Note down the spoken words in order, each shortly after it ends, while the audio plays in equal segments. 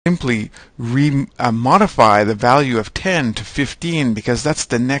simply modify the value of 10 to 15 because that's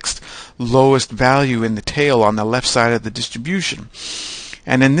the next lowest value in the tail on the left side of the distribution.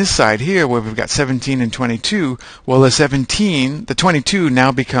 And in this side here, where we've got 17 and 22, well, the 22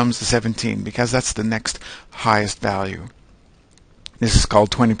 now becomes the 17 because that's the next highest value. This is called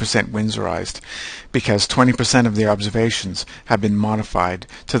 20% winsorized because 20% of the observations have been modified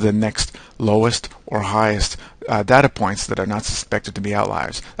to the next lowest or highest data points that are not suspected to be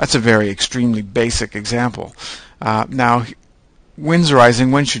outliers. That's a very extremely basic example. Now,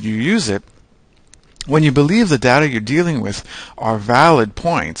 winsorizing, when should you use it? When you believe the data you're dealing with are valid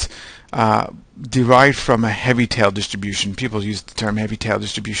points derived from a heavy tail distribution. People use the term heavy tail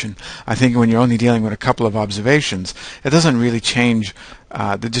distribution. I think when you're only dealing with a couple of observations, it doesn't really change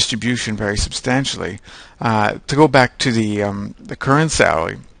the distribution very substantially. To go back to the current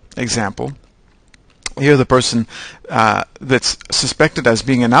salary example, here the person that's suspected as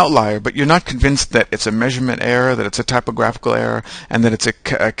being an outlier, but you're not convinced that it's a measurement error, that it's a typographical error, and that it's a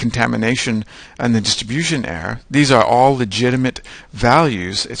contamination and the distribution error. These are all legitimate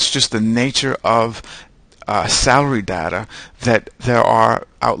values. It's just the nature of salary data that there are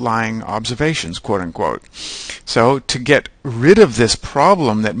outlying observations, quote unquote. So to get rid of this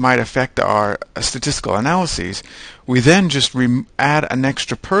problem that might affect our statistical analyses, we then just add an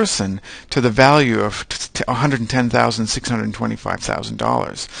extra person to the value of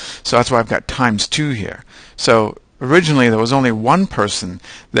 $110,625,000. So that's why I've got times 2 here. So originally there was only one person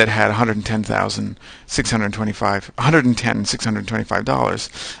that had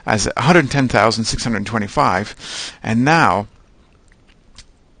 $110,625 as $110,625, and now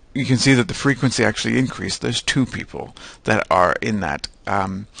you can see that the frequency actually increased. There's 2 people that are in that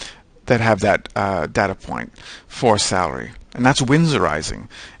that have that data point for salary, and that's winsorizing,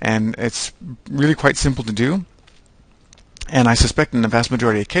 and it's really quite simple to do. And I suspect in the vast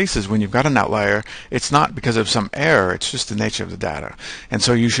majority of cases, when you've got an outlier, it's not because of some error, it's just the nature of the data. And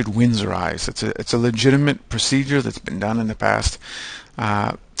so you should winsorize. It's a legitimate procedure that's been done in the past.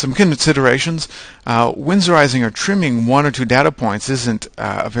 Some considerations. Winsorizing or trimming 1 or 2 data points isn't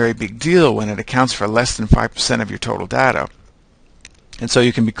a very big deal when it accounts for less than 5% of your total data. And so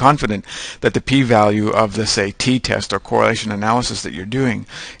you can be confident that the p-value of the, say, t-test or correlation analysis that you're doing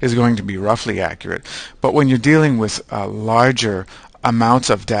is going to be roughly accurate. But when you're dealing with larger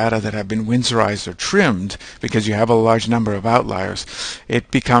amounts of data that have been winsorized or trimmed because you have a large number of outliers, it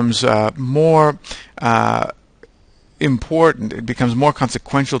becomes more important, it becomes more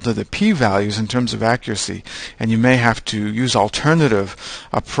consequential to the p-values in terms of accuracy, and you may have to use alternative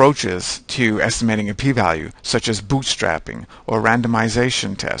approaches to estimating a p-value, such as bootstrapping or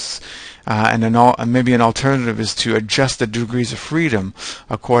randomization tests. And maybe an alternative is to adjust the degrees of freedom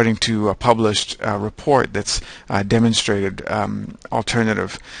according to a published report that's demonstrated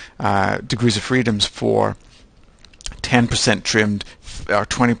alternative degrees of freedoms for 10% trimmed or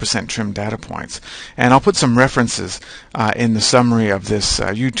 20% trimmed data points. And I'll put some references in the summary of this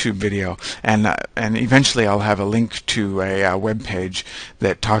YouTube video, and eventually I'll have a link to a web page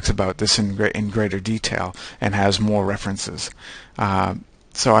that talks about this in greater detail and has more references.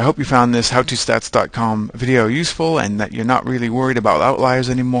 So I hope you found this howtostats.com video useful, and that you're not really worried about outliers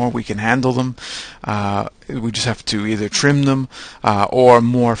anymore. We can handle them. We just have to either trim them or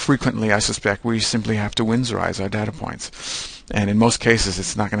more frequently, I suspect, we simply have to winsorize our data points. And in most cases,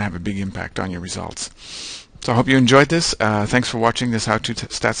 it's not going to have a big impact on your results. So I hope you enjoyed this. Thanks for watching this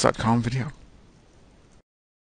howtostats.com video.